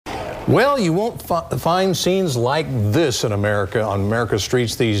Well, you won't find scenes like this in America, on America's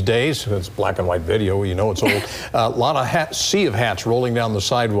streets these days. It's black and white video, you know it's old. A lot of sea of hats rolling down the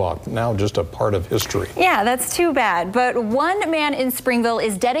sidewalk, now just a part of history. Yeah, that's too bad. But one man in Springville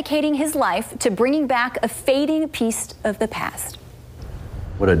is dedicating his life to bringing back a fading piece of the past.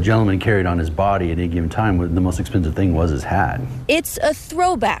 What a gentleman carried on his body at any given time, the most expensive thing was his hat. It's a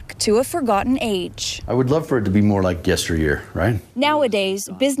throwback to a forgotten age. I would love for it to be more like yesteryear, right? Nowadays,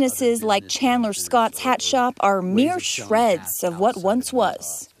 businesses like Chandler Scott's hat shop are mere shreds of what once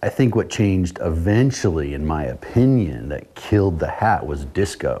was. I think what changed eventually, in my opinion, that killed the hat was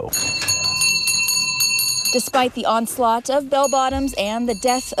disco. Despite the onslaught of bell-bottoms and the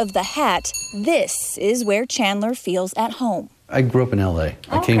death of the hat, this is where Chandler feels at home. I grew up in LA.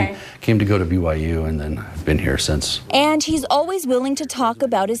 I came to go to BYU and then I've been here since. And he's always willing to talk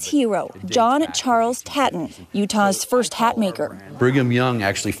about his hero, John Charles Tatton, Utah's first hat maker. Brigham Young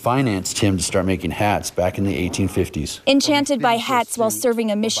actually financed him to start making hats back in the 1850s. Enchanted by hats while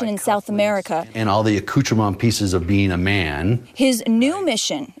serving a mission in South America. And all the accoutrement pieces of being a man. His new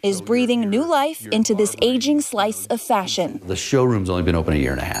mission is breathing new life into this aging slice of fashion. The showroom's only been open a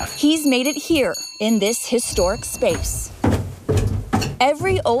year and a half. He's made it here in this historic space.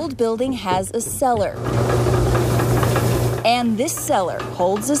 Every old building has a cellar. And this cellar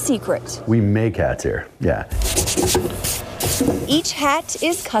holds a secret. We make hats here, yeah. Each hat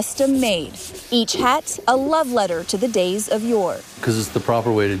is custom made. Each hat a love letter to the days of yore. Because it's the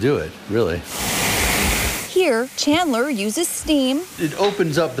proper way to do it, really. Here, Chandler uses steam. It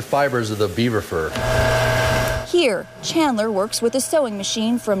opens up the fibers of the beaver fur. Here, Chandler works with a sewing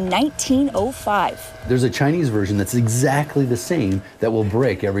machine from 1905. There's a Chinese version that's exactly the same that will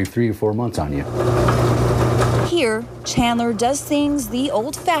break every 3 or 4 months on you. Here, Chandler does things the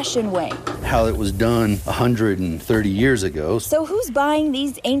old-fashioned way. How it was done 130 years ago. So who's buying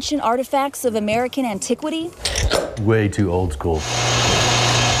these ancient artifacts of American antiquity? Way too old school.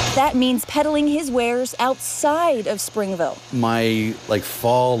 That means peddling his wares outside of Springville. My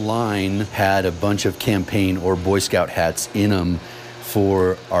fall line had a bunch of campaign or Boy Scout hats in them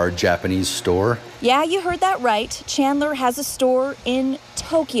for our Japanese store. Yeah, you heard that right. Chandler has a store in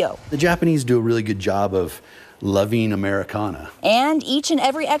Tokyo. The Japanese do a really good job of loving Americana. And each and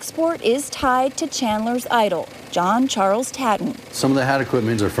every export is tied to Chandler's idol, John Charles Tatton. Some of the hat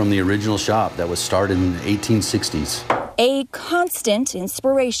equipment are from the original shop that was started in the 1860s. A constant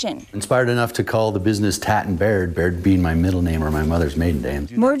inspiration. Inspired enough to call the business Tatton Baird, Baird being my middle name or my mother's maiden name.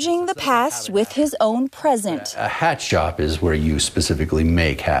 Merging the past with his own present. A hat shop is where you specifically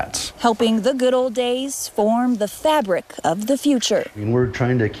make hats. Helping the good old days form the fabric of the future. I mean, we're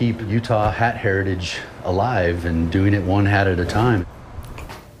trying to keep Utah hat heritage alive and doing it one hat at a time.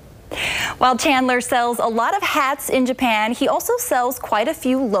 While Chandler sells a lot of hats in Japan, he also sells quite a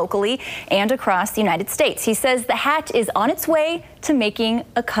few locally and across the United States. He says the hat is on its way to making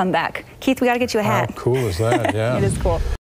a comeback. Keith, we got to get you a hat. How cool is that? Yeah. It is cool.